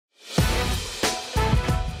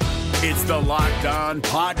It's the Locked On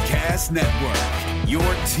Podcast Network, your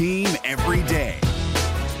team every day.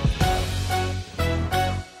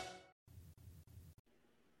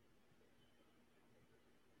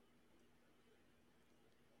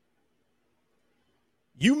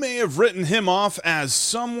 You may have written him off as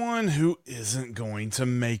someone who isn't going to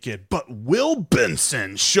make it, but Will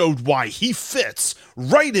Benson showed why he fits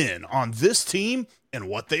right in on this team and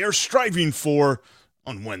what they are striving for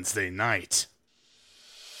on Wednesday night.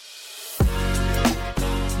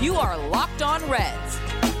 You are Locked On Reds,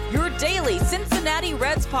 your daily Cincinnati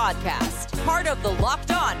Reds podcast, part of the Locked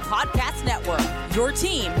On Podcast Network, your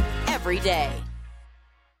team every day.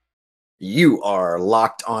 You are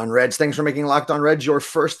Locked On Reds. Thanks for making Locked On Reds your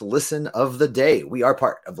first listen of the day. We are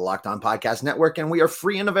part of the Locked On Podcast Network, and we are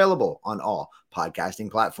free and available on all podcasting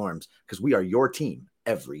platforms because we are your team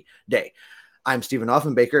every day. I'm Stephen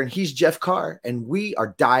Offenbaker, and he's Jeff Carr, and we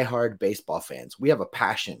are diehard baseball fans. We have a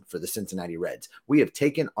passion for the Cincinnati Reds. We have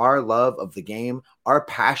taken our love of the game, our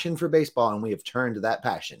passion for baseball, and we have turned that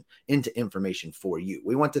passion into information for you.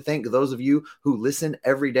 We want to thank those of you who listen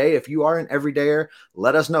every day. If you are an everydayer,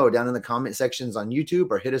 let us know down in the comment sections on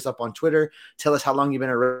YouTube or hit us up on Twitter. Tell us how long you've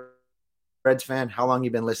been a Reds fan, how long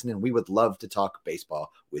you've been listening. We would love to talk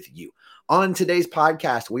baseball with you. On today's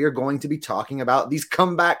podcast, we are going to be talking about these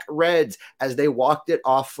comeback Reds as they walked it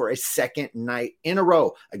off for a second night in a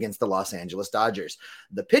row against the Los Angeles Dodgers.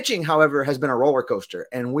 The pitching, however, has been a roller coaster,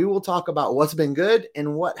 and we will talk about what's been good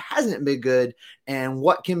and what hasn't been good and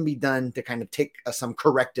what can be done to kind of take some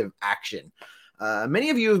corrective action. Many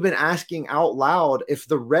of you have been asking out loud if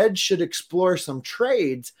the Reds should explore some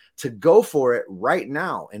trades to go for it right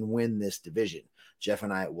now and win this division. Jeff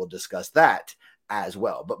and I will discuss that as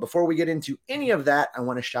well. But before we get into any of that, I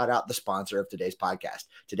want to shout out the sponsor of today's podcast.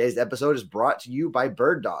 Today's episode is brought to you by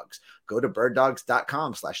Bird Dogs. Go to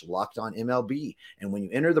birddogs.com/lockedonmlb. And when you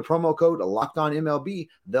enter the promo code LOCKEDONMLB,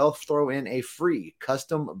 they'll throw in a free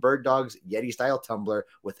custom Bird Dogs Yeti style tumbler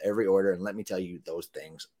with every order. And let me tell you, those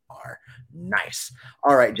things are nice.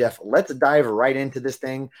 All right, Jeff, let's dive right into this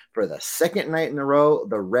thing. For the second night in a row,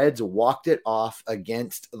 the Reds walked it off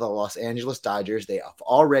against the Los Angeles Dodgers. They have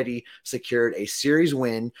already secured a series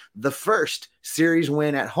win, the first series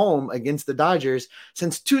win at home against the Dodgers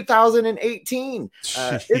since 2018.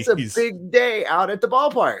 It's a big day out at the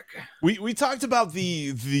ballpark. We talked about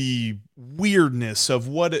the weirdness of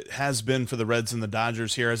what it has been for the Reds and the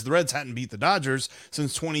Dodgers here, as the Reds hadn't beat the Dodgers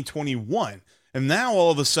since 2021. And now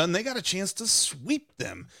all of a sudden they got a chance to sweep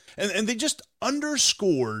them. And they just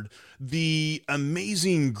underscored the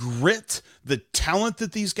amazing grit, the talent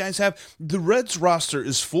that these guys have. The Reds roster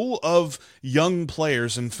is full of young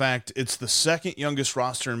players. In fact, it's the second youngest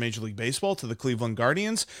roster in Major League Baseball to the Cleveland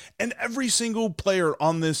Guardians. And every single player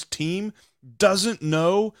on this team doesn't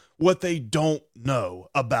know what they don't know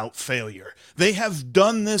about failure. They have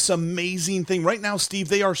done this amazing thing. Right now, Steve,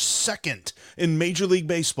 they are second in Major League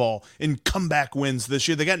Baseball in comeback wins this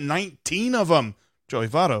year. They got 19 of them. Joey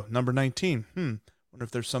Votto, number 19. Wonder if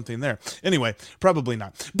there's something there. Anyway, probably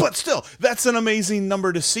not. But still, that's an amazing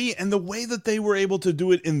number to see. And the way that they were able to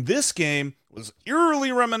do it in this game was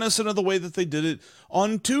eerily reminiscent of the way that they did it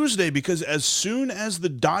on Tuesday, because as soon as the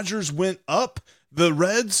Dodgers went up, the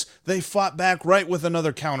Reds, they fought back right with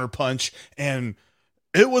another counterpunch, and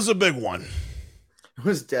it was a big one. It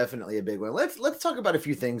was definitely a big one. Let's talk about a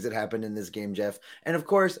few things that happened in this game, Jeff. And of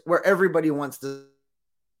course, where everybody wants to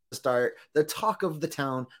start, the talk of the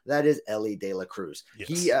town, that is Elly de la Cruz. Yes.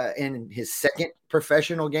 He in his second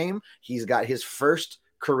professional game, he's got his first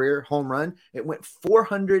career home run. It went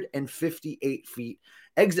 458 feet,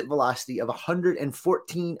 exit velocity of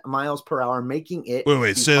 114 miles per hour, making it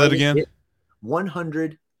say that again.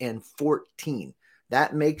 114.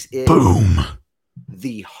 That makes it boom,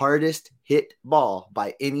 the hardest hit ball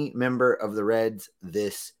by any member of the Reds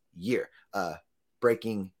this year,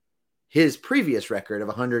 breaking his previous record of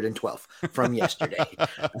 112 from yesterday.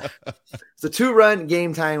 It's a 2-run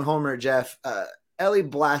game time homer, Jeff. Elly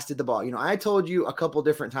blasted the ball. You know, I told you a couple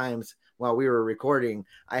different times while we were recording,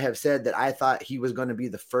 I have said that I thought he was going to be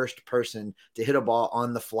the first person to hit a ball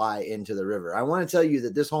on the fly into the river. I want to tell you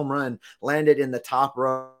that this home run landed in the top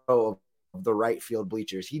row of the right field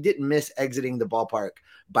bleachers. He didn't miss exiting the ballpark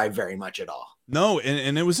by very much at all. No,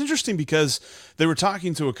 and it was interesting because they were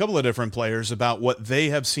talking to a couple of different players about what they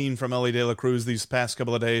have seen from Elly de la Cruz these past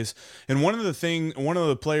couple of days. And one of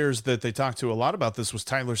the players that they talked to a lot about this was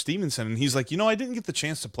Tyler Stephenson. And he's like, I didn't get the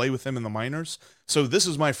chance to play with him in the minors, so this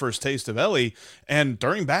is my first taste of Elly. And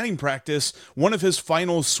during batting practice, one of his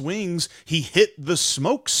final swings, he hit the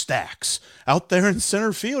smokestacks out there in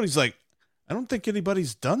center field. He's like, I don't think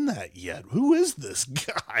anybody's done that yet. Who is this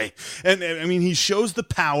guy? And I mean, he shows the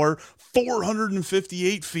power,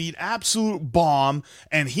 458 feet, absolute bomb,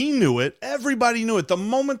 and he knew it. Everybody knew it. The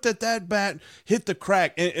moment that bat hit the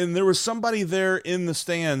crack, and there was somebody there in the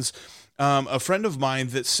stands, a friend of mine,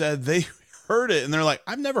 that said they heard it and they're like,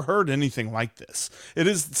 I've never heard anything like this. It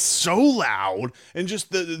is so loud, and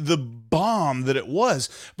just the bomb that it was.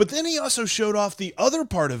 But then he also showed off the other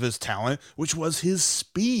part of his talent, which was his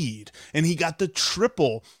speed, and he got the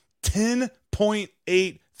triple.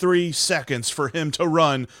 10.83 seconds for him to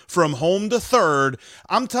run from home to third.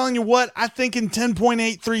 I'm telling you what, I think in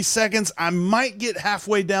 10.83 seconds, I might get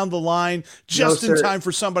halfway down the line just in time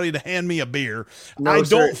for somebody to hand me a beer. I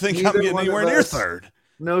don't think I'm getting anywhere near third.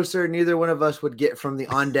 No, sir. Neither one of us would get from the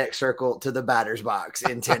on-deck circle to the batter's box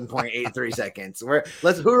in 10.83 seconds.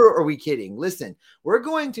 Who are we kidding? Listen, we're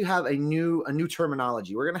going to have a new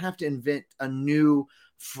terminology. We're going to have to invent a new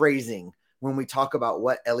phrasing when we talk about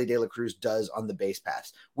what Elly De La Cruz does on the base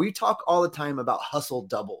pass. We talk all the time about hustle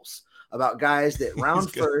doubles, about guys that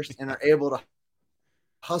round first and are able to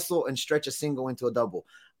hustle and stretch a single into a double.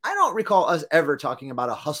 I don't recall us ever talking about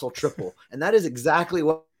a hustle triple, and that is exactly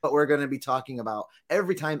what we're going to be talking about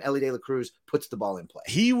every time Elly De La Cruz puts the ball in play.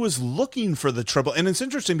 He was looking for the triple, and it's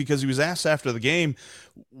interesting because he was asked after the game,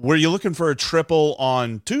 were you looking for a triple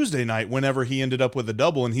on Tuesday night whenever he ended up with a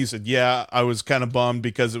double? And he said, yeah, I was kind of bummed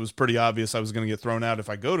because it was pretty obvious I was going to get thrown out if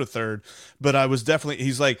I go to third, but I was definitely,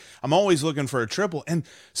 he's like, I'm always looking for a triple. And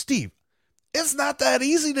Steve, it's not that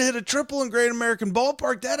easy to hit a triple in Great American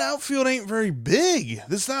Ballpark. That outfield ain't very big.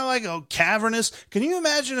 It's not like a cavernous. Can you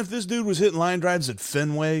imagine if this dude was hitting line drives at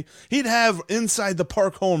Fenway? He'd have inside the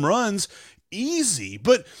park home runs easy.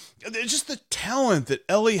 But just the talent that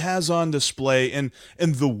Elly has on display and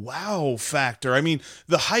the wow factor. I mean,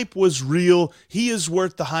 the hype was real. He is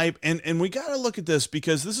worth the hype. And we got to look at this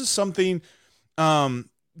because this is something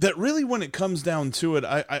that really, when it comes down to it,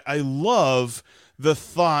 I love the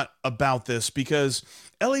thought about this, because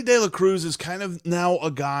Elly De La Cruz is kind of now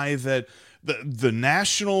a guy that the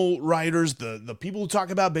national writers, the people who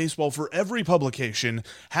talk about baseball for every publication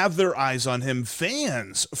have their eyes on him.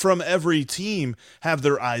 Fans from every team have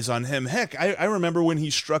their eyes on him. Heck, I remember when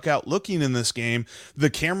he struck out looking in this game,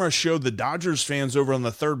 the camera showed the Dodgers fans over on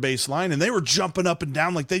the third base line, and they were jumping up and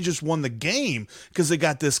down like they just won the game because they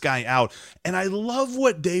got this guy out. And I love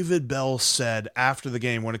what David Bell said after the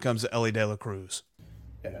game when it comes to Elly De La Cruz.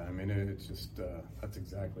 Yeah, I mean, it's just, that's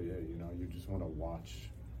exactly it. You know, you just want to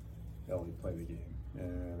watch Elly play the game,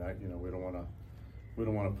 and we don't want to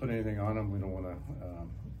put anything on him. We don't want to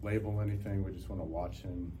label anything. We just want to watch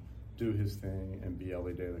him do his thing and be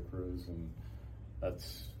Elly De La Cruz, and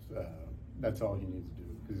that's all he needs to do,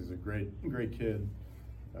 because he's a great kid,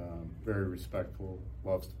 very respectful,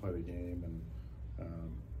 loves to play the game, and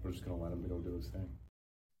we're just going to let him go do his thing.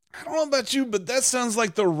 I don't know about you, but that sounds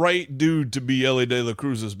like the right dude to be Elly De La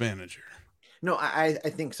Cruz's manager. No, I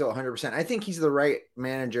think so, 100%. I think he's the right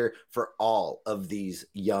manager for all of these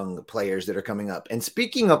young players that are coming up. And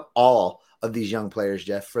speaking of all of these young players,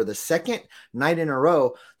 Jeff, for the second night in a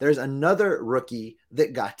row, there's another rookie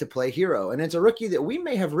that got to play hero. And it's a rookie that we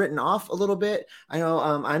may have written off a little bit. I know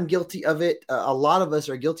I'm guilty of it. A lot of us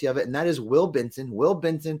are guilty of it. And that is Will Benson. Will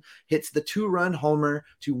Benson hits the 2-run homer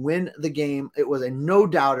to win the game. It was a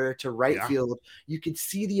no-doubter to right field. You could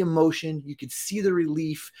see the emotion. You could see the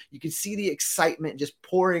relief. You could see the excitement just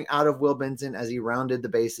pouring out of Will Benson as he rounded the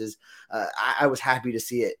bases. I was happy to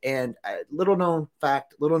see it. And little known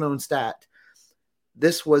stat,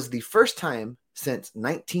 this was the first time since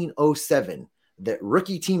 1907 that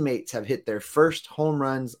rookie teammates have hit their first home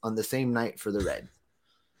runs on the same night for the Reds.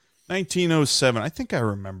 1907. I think I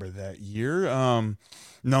remember that year.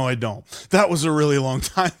 No, I don't. That was a really long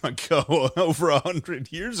time ago, over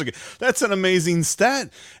 100 years ago. That's an amazing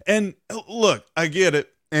stat. And look, I get it.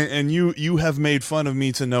 And you have made fun of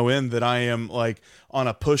me to no end that I am like on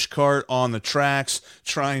a push cart on the tracks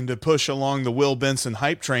trying to push along the Will Benson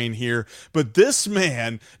hype train here. But this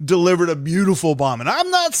man delivered a beautiful bomb. And I'm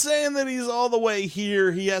not saying that he's all the way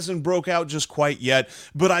here. He hasn't broke out just quite yet.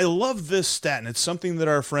 But I love this stat. And it's something that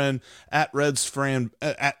our friend at Reds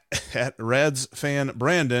fan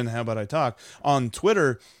Brandon, how about I talk, on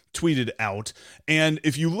Twitter tweeted out. And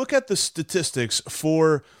if you look at the statistics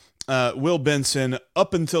for Will Benson,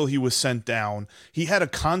 up until he was sent down, he had a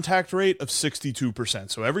contact rate of 62%.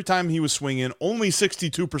 So every time he was swinging, only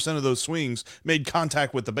 62% of those swings made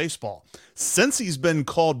contact with the baseball. Since he's been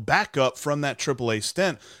called back up from that AAA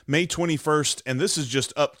stint, May 21st, and this is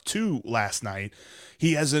just up to last night,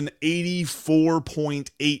 He has an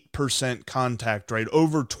 84.8% contact rate,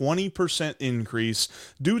 over 20% increase.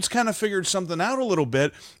 Dude's kind of figured something out a little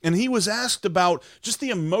bit, and he was asked about just the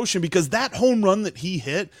emotion because that home run that he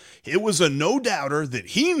hit, it was a no-doubter that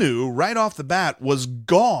he knew right off the bat was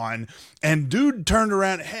gone, and dude turned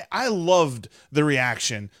around. Hey, I loved the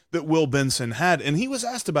reaction that Will Benson had, and he was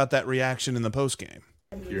asked about that reaction in the postgame.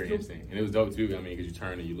 Pure instinct. And it was dope, too. I mean, because you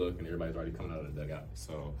turn and you look, and everybody's already coming out of the dugout.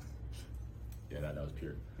 So, yeah, that was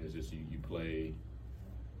pure. It's just you play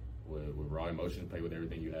with raw emotion, play with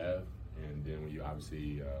everything you have, and then when you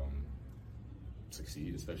obviously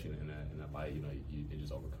succeed, especially in that light, you know, it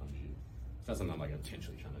just overcomes you. It's not something I'm like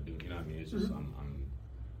intentionally trying to do. You know what I mean? It's just I'm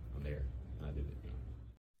there, and I did it. You know?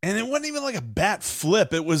 And it wasn't even like a bat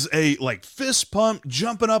flip. It was a like fist pump,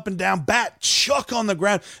 jumping up and down, bat chuck on the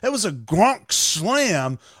ground. It was a Gronk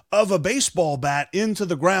slam of a baseball bat into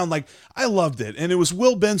the ground. Like, I loved it. And it was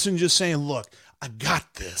Will Benson just saying, look, I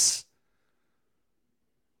got this.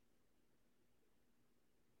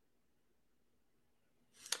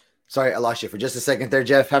 Sorry, I lost you for just a second there,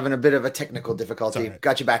 Jeff. Having a bit of a technical difficulty. Right.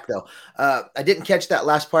 Got you back, though. I didn't catch that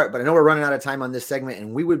last part, but I know we're running out of time on this segment,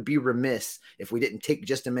 and we would be remiss if we didn't take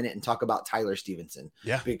just a minute and talk about Tyler Stephenson.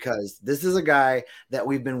 Yeah. Because this is a guy that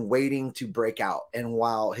we've been waiting to break out. And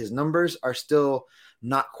while his numbers are still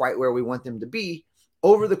not quite where we want them to be,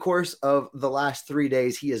 over the course of the last 3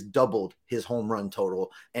 days, he has doubled his home run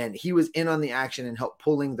total, and he was in on the action and helped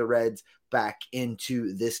pulling the Reds back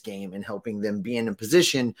into this game and helping them be in a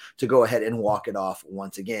position to go ahead and walk it off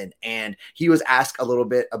once again. And he was asked a little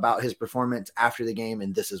bit about his performance after the game,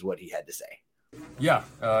 and this is what he had to say. Yeah,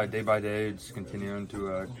 day by day, just continuing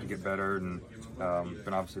to get better, and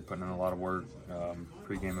been obviously putting in a lot of work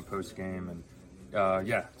pregame and postgame, and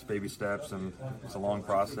yeah, it's baby steps, and it's a long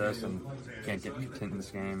process, and can't get content in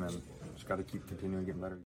this game, and just got to keep continuing getting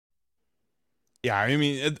better. Yeah, I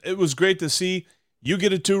mean, it was great to see. You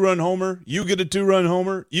get a 2-run homer, you get a 2-run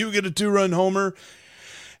homer, you get a 2-run homer,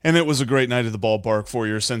 and it was a great night at the ballpark for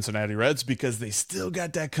your Cincinnati Reds because they still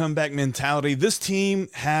got that comeback mentality. This team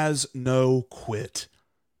has no quit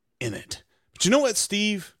in it. But you know what,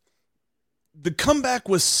 Steve? The comeback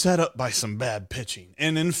was set up by some bad pitching.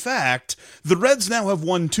 And in fact, the Reds now have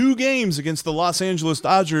won 2 games against the Los Angeles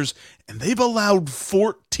Dodgers, and they've allowed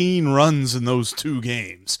 14 runs in those 2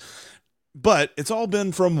 games. But it's all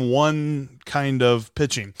been from one kind of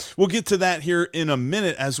pitching. We'll get to that here in a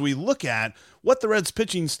minute as we look at what the Reds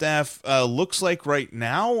pitching staff looks like right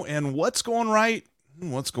now and what's going right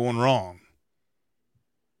and what's going wrong.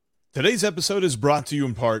 Today's episode is brought to you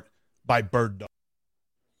in part by Bird Dogs.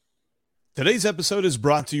 Today's episode is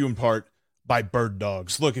brought to you in part by Bird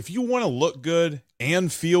Dogs. Look, if you want to look good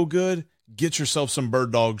and feel good, get yourself some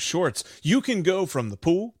Bird Dogs shorts. You can go from the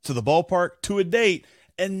pool to the ballpark to a date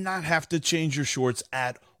and not have to change your shorts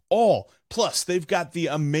at all. Plus, they've got the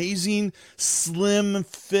amazing slim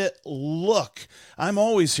fit look. I'm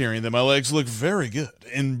always hearing that my legs look very good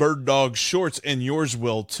in Bird Dogs shorts, and yours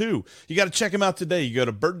will too. You got to check them out today. You go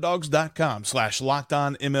to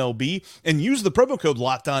birddogs.com/LockedOnMLB and use the promo code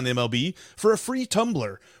LockedOnMLB for a free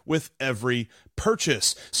tumbler with every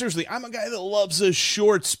purchase. Seriously, I'm a guy that loves his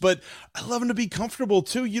shorts, but I love them to be comfortable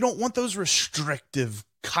too. You don't want those restrictive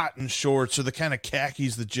cotton shorts or the kind of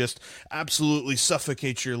khakis that just absolutely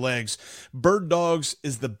suffocate your legs. Bird Dogs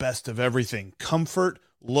is the best of everything. Comfort,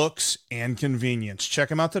 looks, and convenience. Check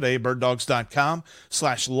them out today,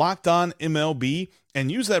 birddogs.com/LockedOnMLB,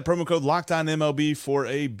 and use that promo code LockedOnMLB for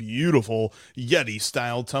a beautiful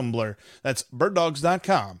Yeti-style tumbler. That's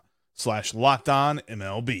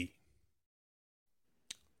birddogs.com/LockedOnMLB.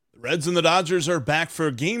 Reds and the Dodgers are back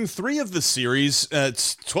for Game 3 of the series.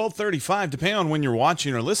 It's 12:35. Depending on when you're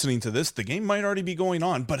watching or listening to this, the game might already be going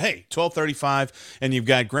on. But hey, 12:35, and you've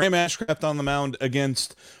got Graham Ashcraft on the mound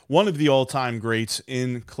against one of the all-time greats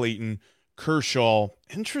in Clayton Kershaw.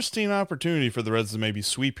 Interesting opportunity for the Reds to maybe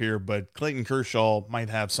sweep here, but Clayton Kershaw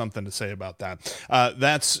might have something to say about that.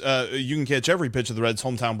 You can catch every pitch of the Reds'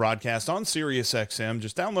 hometown broadcast on SiriusXM.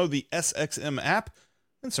 Just download the SXM app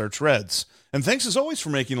and search Reds. And thanks as always for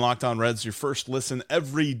making Locked On Reds your first listen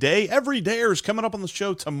every day. Every Dayers coming up on the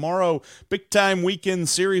show tomorrow. Big time weekend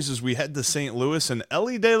series as we head to St. Louis, and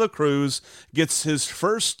Elly de la Cruz gets his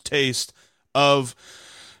first taste of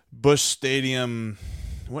Busch Stadium.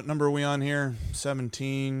 What number are we on here?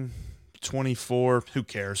 17, 24. Who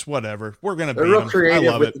cares? Whatever. We're going to beat them. They're real creative I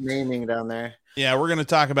love with it. the naming down there. Yeah, we're going to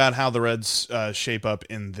talk about how the Reds shape up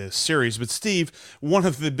in this series. But, Steve, one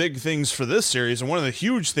of the big things for this series and one of the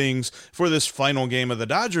huge things for this final game of the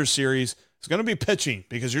Dodgers series, It's going to be pitching,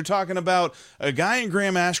 because you're talking about a guy in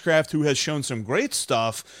Graham Ashcraft who has shown some great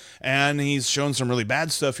stuff, and he's shown some really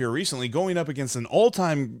bad stuff here recently, going up against an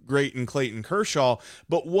all-time great in Clayton Kershaw.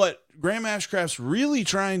 But what Graham Ashcraft's really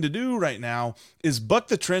trying to do right now is buck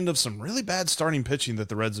the trend of some really bad starting pitching that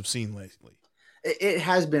the Reds have seen lately. It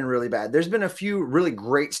has been really bad. There's been a few really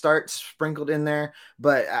great starts sprinkled in there,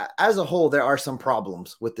 but as a whole, there are some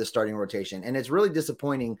problems with this starting rotation. And it's really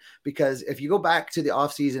disappointing, because if you go back to the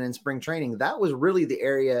offseason and spring training, that was really the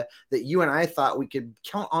area that you and I thought we could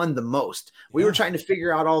count on the most. We were trying to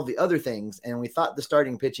figure out all the other things, and we thought the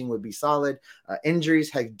starting pitching would be solid. Injuries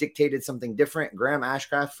have dictated something different. Graham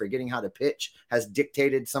Ashcraft forgetting how to pitch has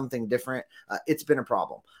dictated something different. It's been a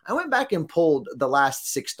problem. I went back and pulled the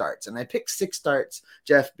last 6 starts, and I picked 6 starts,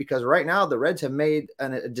 Jeff, because right now the Reds have made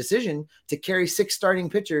a decision to carry 6 starting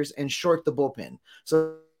pitchers and short the bullpen.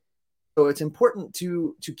 So it's important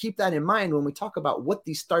to keep that in mind when we talk about what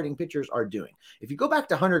these starting pitchers are doing. If you go back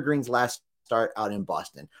to Hunter Green's last start out in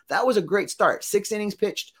Boston, that was a great start. 6 innings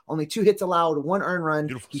pitched, only 2 hits allowed, 1 earned run.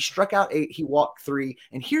 Beautiful. He struck out 8, he walked 3,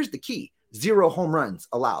 and here's the key: 0 home runs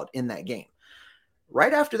allowed in that game.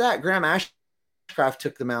 Right after that, Graham Ashcraft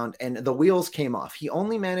took the mound and the wheels came off. He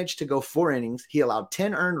only managed to go 4 innings. He allowed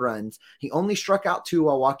 10 earned runs. He only struck out 2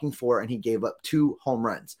 while walking 4, and he gave up 2 home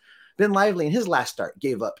runs. Ben Lively in his last start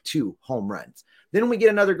gave up 2 home runs. Then we get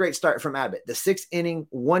another great start from Abbott. The 6th inning,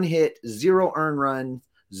 1 hit, 0 earned runs,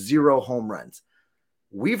 0 home runs.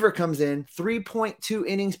 Weaver comes in, 3.2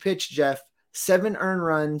 innings pitched, Jeff, 7 earned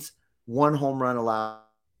runs, 1 home run allowed.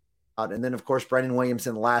 And then, of course, Brendan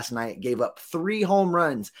Williamson last night gave up 3 home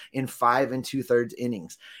runs in 5 2/3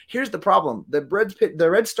 innings. Here's the problem. The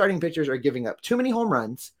Reds starting pitchers are giving up too many home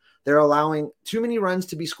runs. They're allowing too many runs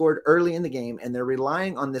to be scored early in the game, and they're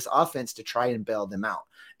relying on this offense to try and bail them out.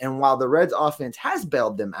 And while the Reds offense has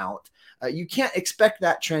bailed them out, you can't expect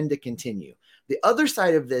that trend to continue. The other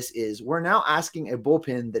side of this is we're now asking a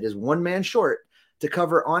bullpen that is 1 man short to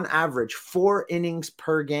cover on average 4 innings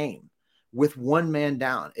per game with 1 man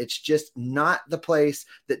down. It's just not the place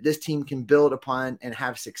that this team can build upon and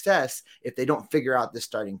have success if they don't figure out this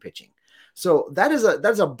starting pitching. So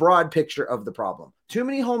that's a broad picture of the problem. Too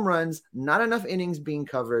many home runs, not enough innings being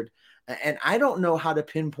covered, and I don't know how to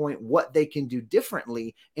pinpoint what they can do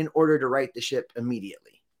differently in order to right the ship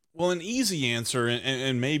immediately. Well, an easy answer,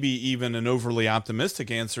 and maybe even an overly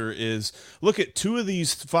optimistic answer, is look at 2 of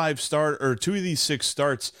these 6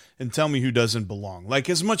 starts and tell me who doesn't belong. Like,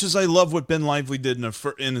 as much as I love what Ben Lively did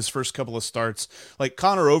in his first couple of starts, like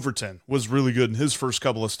Connor Overton was really good in his first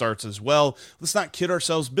couple of starts as well. Let's not kid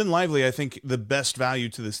ourselves. Ben Lively, I think the best value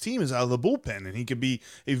to this team is out of the bullpen, and he could be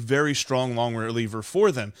a very strong long reliever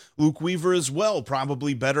for them. Luke Weaver as well,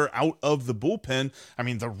 probably better out of the bullpen. I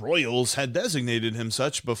mean, the Royals had designated him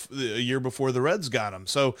such a year before the Reds got him.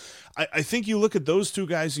 So I think you look at those 2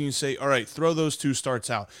 guys and you say, all right, throw those 2 starts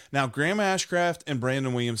out. Now, Graham Ashcraft and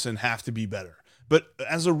Brandon Williamson have to be better. But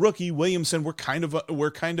as a rookie, Williamson, we're kind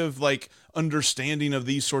of like understanding of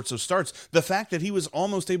these sorts of starts. The fact that he was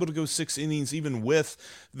almost able to go 6 innings, even with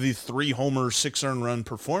the 3 homer, 6 earned run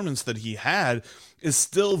performance that he had, is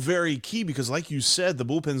still very key, because like you said, the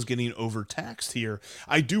bullpen's getting overtaxed here.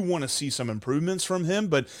 I do want to see some improvements from him,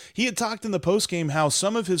 but he had talked in the postgame how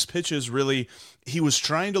some of his pitches really, he was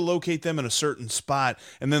trying to locate them in a certain spot,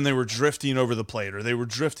 and then they were drifting over the plate, or they were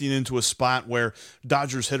drifting into a spot where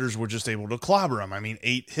Dodgers hitters were just able to clobber him. I mean,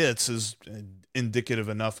 8 hits is indicative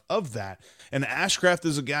enough of that. And Ashcraft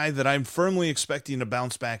is a guy that I'm firmly expecting to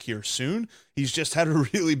bounce back here soon. He's just had a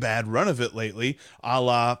really bad run of it lately, a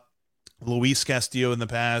la Luis Castillo in the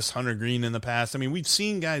past, Hunter Green in the past. I mean, we've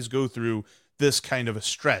seen guys go through this kind of a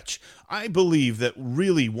stretch. I believe that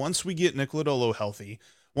really once we get Nick Lodolo healthy,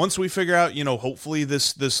 once we figure out, hopefully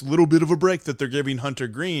this little bit of a break that they're giving Hunter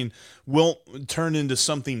Green will turn into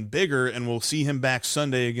something bigger, and we'll see him back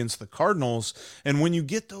Sunday against the Cardinals. And when you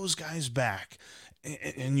get those guys back,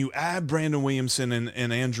 and you add Brandon Williamson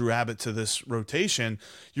and Andrew Abbott to this rotation,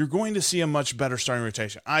 you're going to see a much better starting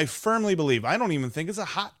rotation. I firmly believe, I don't even think it's a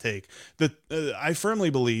hot take, that I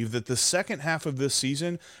firmly believe that the second half of this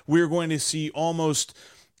season, we're going to see almost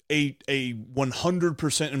a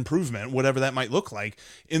 100% improvement, whatever that might look like,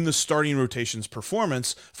 in the starting rotation's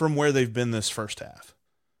performance from where they've been this first half.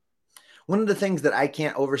 One of the things that I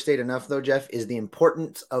can't overstate enough, though, Jeff, is the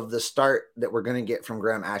importance of the start that we're going to get from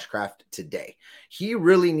Graham Ashcraft today. He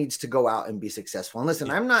really needs to go out and be successful. And listen,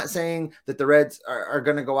 I'm not saying that the Reds are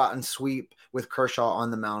going to go out and sweep with Kershaw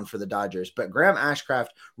on the mound for the Dodgers, but Graham Ashcraft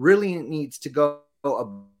really needs to go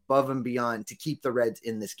above above and beyond to keep the Reds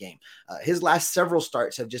in this game. His last several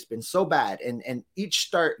starts have just been so bad, and each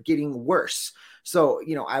start getting worse. So,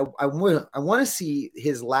 I want to see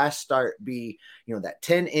his last start be, that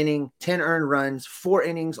 10 earned runs, 4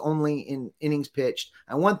 innings only in innings pitched.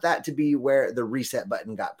 I want that to be where the reset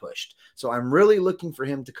button got pushed. So I'm really looking for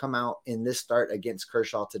him to come out in this start against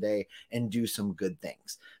Kershaw today and do some good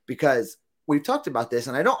things, because we've talked about this,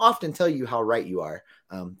 and I don't often tell you how right you are.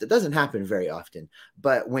 That doesn't happen very often.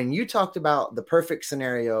 But when you talked about the perfect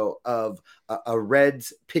scenario of a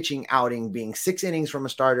Reds pitching outing being 6 innings from a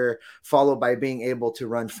starter, followed by being able to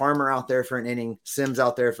run Farmer out there for an inning, Sims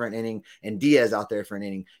out there for an inning, and Diaz out there for an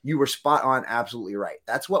inning, you were spot on, absolutely right.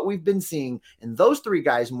 That's what we've been seeing. And those 3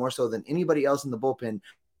 guys, more so than anybody else in the bullpen,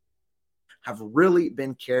 have really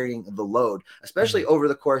been carrying the load, especially over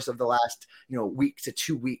the course of the last, week to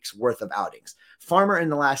 2 weeks worth of outings. Farmer in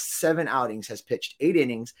the last 7 outings has pitched 8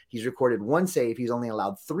 innings. He's recorded 1 save. He's only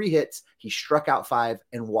allowed 3 hits. He struck out 5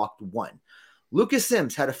 and walked 1. Lucas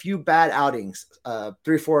Sims had a few bad outings,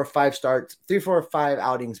 3, 4, 5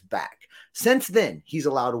 outings back. Since then, he's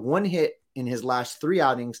allowed 1 hit in his last 3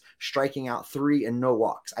 outings, striking out 3 and no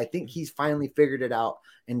walks. I think he's finally figured it out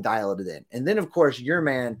and dialed it in. And then, of course, your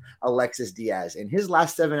man, Alexis Diaz. In his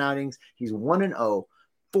last 7 outings, he's 1-0,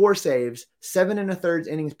 4 saves, 7 1/3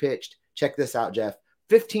 innings pitched. Check this out, Jeff.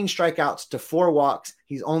 15 strikeouts to 4 walks.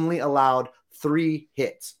 He's only allowed 3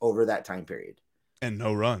 hits over that time period. And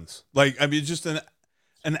no runs. Just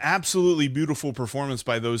an absolutely beautiful performance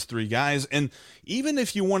by those 3 guys. And even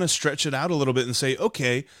if you want to stretch it out a little bit and say,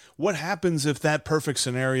 okay, what happens if that perfect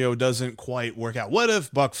scenario doesn't quite work out? What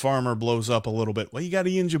if Buck Farmer blows up a little bit? Well, you got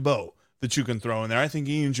Ian Jabot that you can throw in there. I think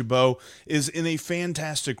Ian Jabot is in a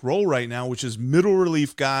fantastic role right now, which is middle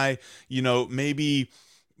relief guy, maybe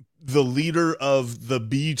the leader of the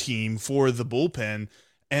B team for the bullpen.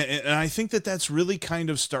 And I think that that's really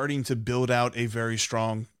kind of starting to build out a very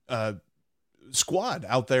strong squad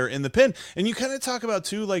out there in the pen. And you kind of talk about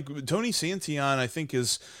too, like Tony Santillan, I think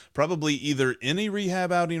is probably either in a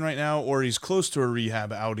rehab outing right now or he's close to a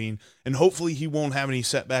rehab outing, and hopefully he won't have any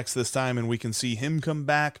setbacks this time and we can see him come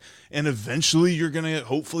back. And eventually you're going to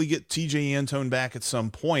hopefully get TJ Antone back at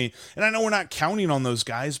some point. And I know we're not counting on those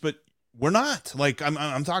guys, but we're not.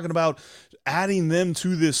 I'm talking about adding them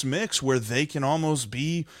to this mix where they can almost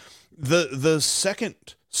be the second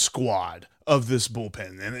squad of this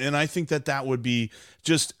bullpen. And I think that would be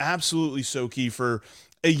just absolutely so key for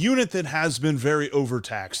a unit that has been very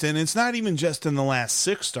overtaxed. And it's not even just in the last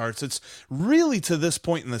 6 starts. It's really to this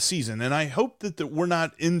point in the season. And I hope that we're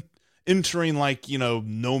not entering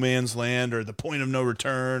no man's land or the point of no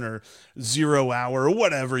return or 0 hour or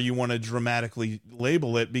whatever you want to dramatically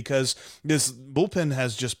label it, because this bullpen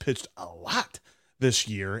has just pitched a lot this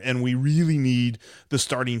year, and we really need the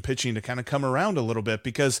starting pitching to kind of come around a little bit,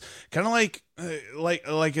 because kind of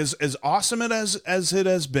like as awesome as it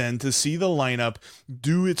has been to see the lineup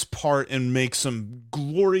do its part and make some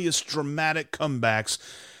glorious dramatic comebacks,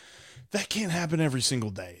 that can't happen every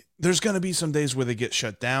single day. There's going to be some days where they get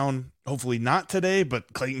shut down. Hopefully not today,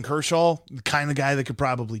 but Clayton Kershaw, the kind of guy that could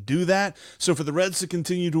probably do that. So for the Reds to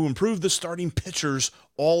continue to improve, the starting pitchers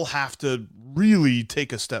all have to really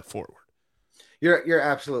take a step forward. You're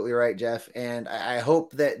absolutely right, Jeff. And I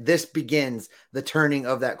hope that this begins the turning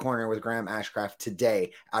of that corner with Graham Ashcraft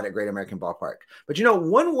today out at Great American Ballpark. But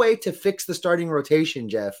one way to fix the starting rotation,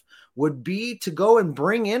 Jeff, would be to go and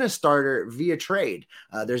bring in a starter via trade.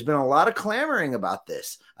 There's been a lot of clamoring about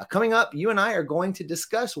this. Coming up, you and I are going to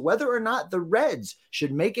discuss whether or not the Reds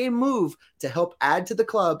should make a move to help add to the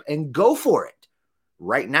club and go for it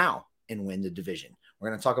right now and win the division. We're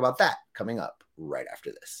going to talk about that coming up right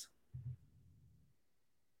after this.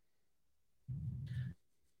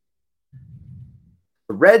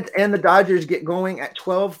 The Reds and the Dodgers get going at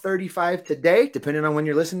 12:35 today. Depending on when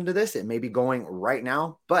you're listening to this, it may be going right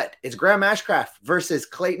now. But it's Graham Ashcraft versus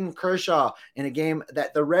Clayton Kershaw in a game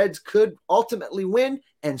that the Reds could ultimately win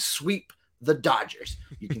and sweep the Dodgers.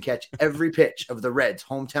 You can catch every pitch of the Reds'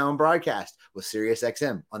 hometown broadcast with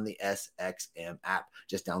SiriusXM on the SXM app.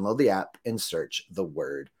 Just download the app and search the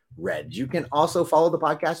word Reds. You can also follow the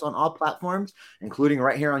podcast on all platforms, including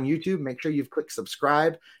right here on YouTube. Make sure you've clicked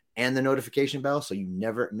subscribe and the notification bell so you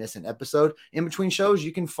never miss an episode. In between shows,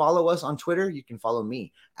 you can follow us on Twitter. You can follow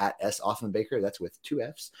me at S. Offenbaker. That's with 2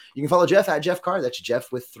 Fs. You can follow Jeff at Jeff Carr. That's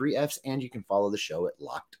Jeff with 3 Fs. And you can follow the show at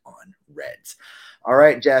Locked On Reds. All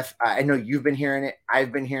right, Jeff, I know you've been hearing it.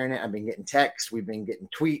 I've been hearing it. I've been getting texts. We've been getting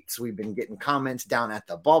tweets. We've been getting comments down at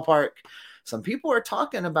the ballpark. some people are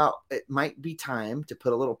talking about it might be time to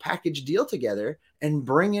put a little package deal together and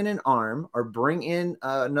bring in an arm or bring in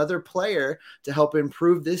another player to help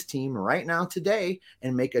improve this team right now today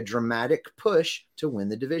and make a dramatic push to win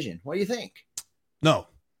the division. What do you think? No.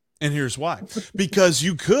 And here's why. Because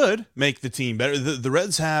you could make the team better. The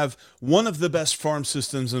Reds have one of the best farm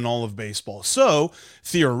systems in all of baseball. So,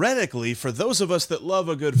 theoretically, for those of us that love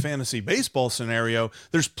a good fantasy baseball scenario,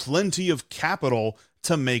 there's plenty of capital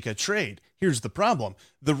to make a trade. Here's the problem.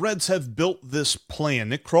 The Reds have built this plan.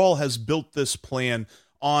 Nick Krall has built this plan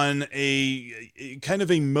on a kind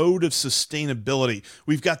of a mode of sustainability.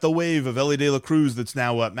 We've got the wave of Elly De La Cruz that's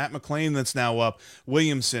now up, Matt McLain that's now up,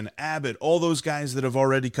 Williamson, Abbott, all those guys that have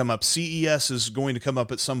already come up. CES is going to come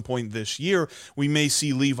up at some point this year. We may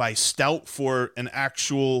see Levi Stout for an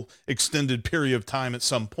actual extended period of time at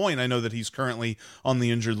some point. I know that he's currently on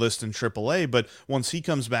the injured list in AAA, but once he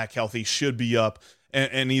comes back healthy, should be up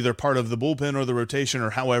and either part of the bullpen or the rotation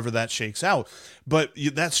or however that shakes out. But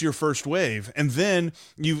that's your first wave. And then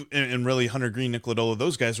and really Hunter Green, Nick Lodolo,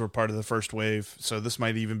 those guys were part of the first wave. So this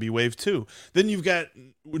might even be wave 2. Then you've got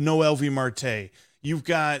Noel V. Marte. You've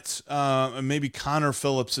got maybe Connor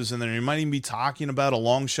Phillips is in there. You might even be talking about a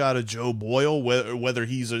long shot of Joe Boyle, whether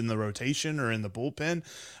he's in the rotation or in the bullpen.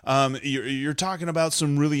 You're talking about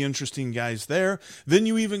some really interesting guys there. Then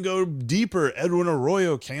you even go deeper, Edwin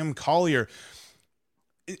Arroyo, Cam Collier.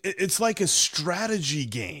 It's like a strategy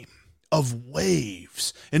game of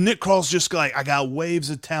waves. And Nick Krall's just like, I got waves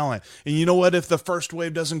of talent. And you know what? If the first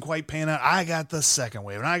wave doesn't quite pan out, I got the second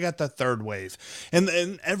wave and I got the third wave. And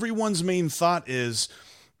everyone's main thought is,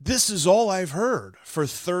 this is all I've heard for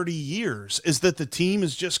 30 years, is that the team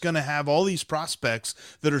is just going to have all these prospects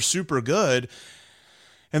that are super good,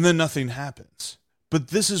 and then nothing happens. But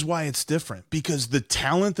this is why it's different, because the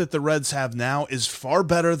talent that the Reds have now is far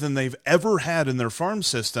better than they've ever had in their farm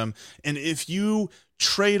system. And if you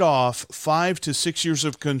trade off 5 to 6 years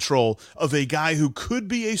of control of a guy who could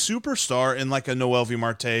be a superstar in like a Noel V.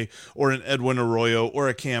 Marte or an Edwin Arroyo or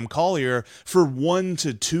a Cam Collier for 1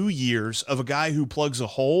 to 2 years of a guy who plugs a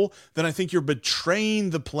hole, then I think you're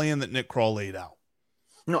betraying the plan that Nick Krall laid out.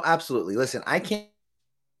 No, absolutely. Listen, I can't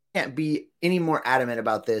be any more adamant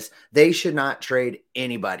about this. They should not trade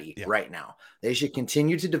anybody right now. They should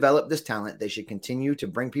continue to develop this talent. They should continue to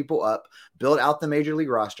bring people up, build out the major league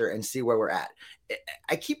roster, and see where we're at.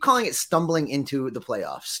 I keep calling it stumbling into the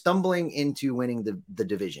playoffs, stumbling into winning the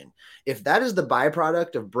division. If that is the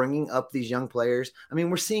byproduct of bringing up these young players, I mean,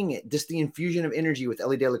 we're seeing it, just the infusion of energy with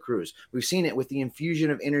Elly De La Cruz. We've seen it with the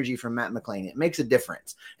infusion of energy from Matt McLain. It makes a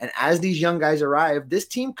difference. And as these young guys arrive, this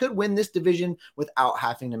team could win this division without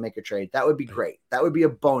having to make a trade. That would be great. That would be a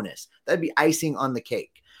bonus. That'd be icing on the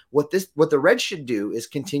cake. What the Reds should do is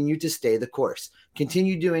continue to stay the course.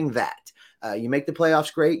 Continue doing that. You make the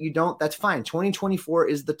playoffs, great. You don't, that's fine. 2024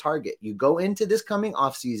 is the target. You go into this coming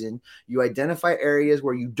offseason, you identify areas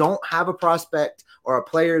where you don't have a prospect or a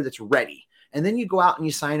player that's ready. And then you go out and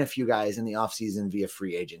you sign a few guys in the offseason via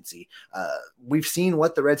free agency. We've seen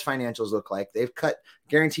what the Reds' financials look like. They've cut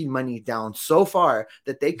guaranteed money down so far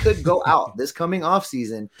that they could go out this coming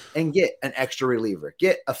offseason and get an extra reliever,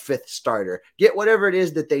 get a fifth starter, get whatever it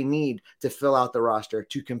is that they need to fill out the roster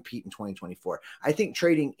to compete in 2024. I think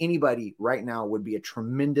trading anybody right now would be a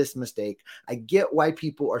tremendous mistake. I get why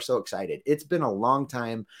people are so excited. It's been a long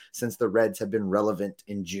time since the Reds have been relevant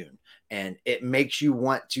in June, and it makes you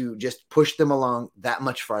want to just push them along that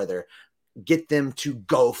much farther, get them to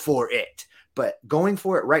go for it. But going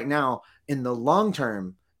for it right now in the long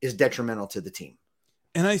term is detrimental to the team.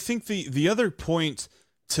 And I think the other point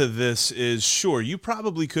to this is, sure, you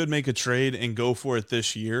probably could make a trade and go for it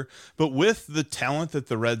this year, but with the talent that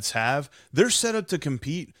the Reds have, they're set up to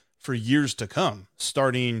compete for years to come,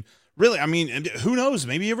 starting really, I mean, who knows?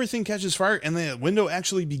 Maybe everything catches fire and the window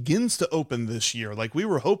actually begins to open this year. Like we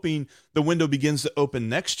were hoping the window begins to open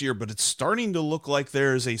next year, but it's starting to look like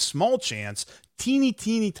there is a small chance, teeny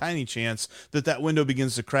tiny chance that window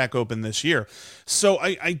begins to crack open this year. So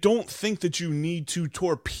I don't think that you need to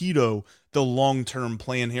torpedo the long-term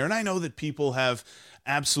plan here. And I know that people have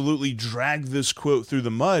absolutely dragged this quote through the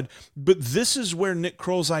mud, but this is where Nick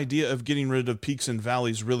Krall's idea of getting rid of peaks and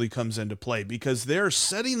valleys really comes into play, because they're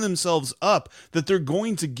setting themselves up that they're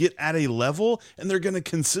going to get at a level and they're going to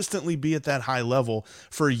consistently be at that high level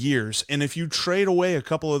for years. And if you trade away a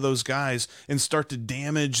couple of those guys and start to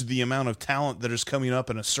damage the amount of talent that is coming up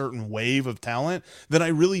in a certain wave of talent, then I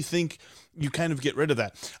really think you kind of get rid of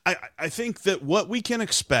that. I think that what we can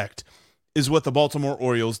expect is what the Baltimore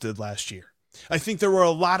Orioles did last year. I think there were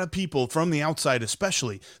a lot of people from the outside,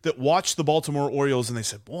 especially, that watched the Baltimore Orioles and they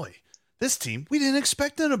said, boy, this team, we didn't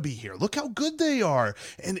expect them to be here. Look how good they are.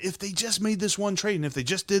 And if they just made this one trade, and if they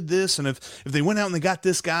just did this, and if they went out and they got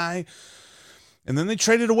this guy, and then they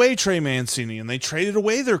traded away Trey Mancini, and they traded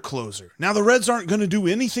away their closer. Now, the Reds aren't going to do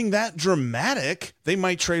anything that dramatic. They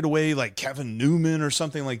might trade away like Kevin Newman or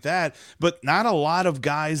something like that, but not a lot of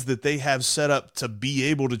guys that they have set up to be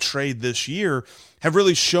able to trade this year have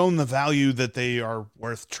really shown the value that they are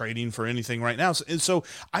worth trading for anything right now. And so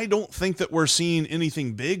I don't think that we're seeing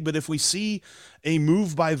anything big, but if we see a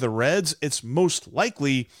move by the Reds, it's most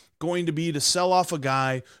likely going to be to sell off a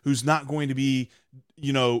guy who's not going to be,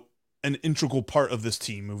 an integral part of this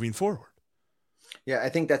team moving forward. Yeah, I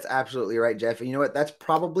think that's absolutely right, Jeff. And you know what? That's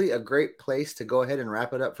probably a great place to go ahead and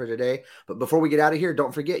wrap it up for today. But before we get out of here,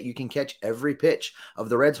 don't forget you can catch every pitch of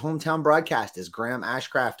the Reds' hometown broadcast as Graham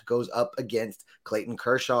Ashcraft goes up against Clayton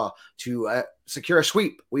Kershaw to secure a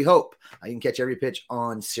sweep, we hope. You can catch every pitch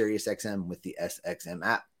on SiriusXM with the SXM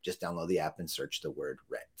app. Just download the app and search the word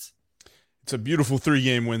Reds. It's a beautiful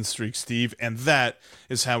 3-game win streak, Steve, and that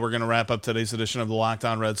is how we're going to wrap up today's edition of the Locked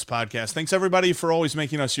On Reds podcast. Thanks, everybody, for always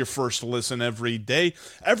making us your first listen every day.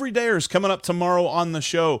 Every Dayers coming up tomorrow on the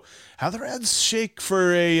show. How the Reds shake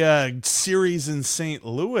for a series in St.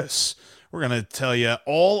 Louis. We're going to tell you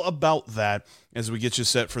all about that as we get you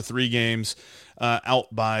set for 3 games out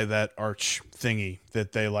by that arch thingy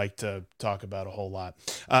that they like to talk about a whole lot.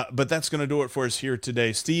 But that's going to do it for us here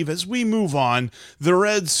today. Steve, as we move on, the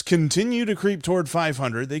Reds continue to creep toward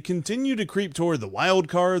 500. They continue to creep toward the wild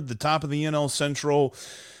card, the top of the NL Central.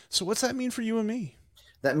 So what's that mean for you and me?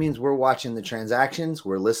 That means we're watching the transactions,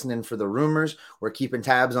 we're listening for the rumors, we're keeping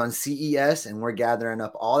tabs on CES, and we're gathering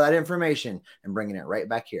up all that information and bringing it right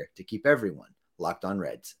back here to keep everyone locked on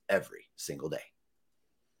Reds every single day.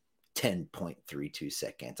 10.32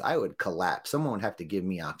 seconds. I would collapse. Someone would have to give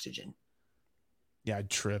me oxygen. Yeah, I'd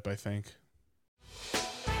trip, I think.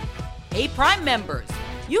 Hey, Prime members,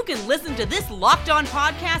 you can listen to this Locked On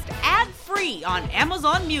podcast ad-free on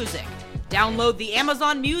Amazon Music. Download the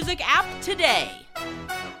Amazon Music app today.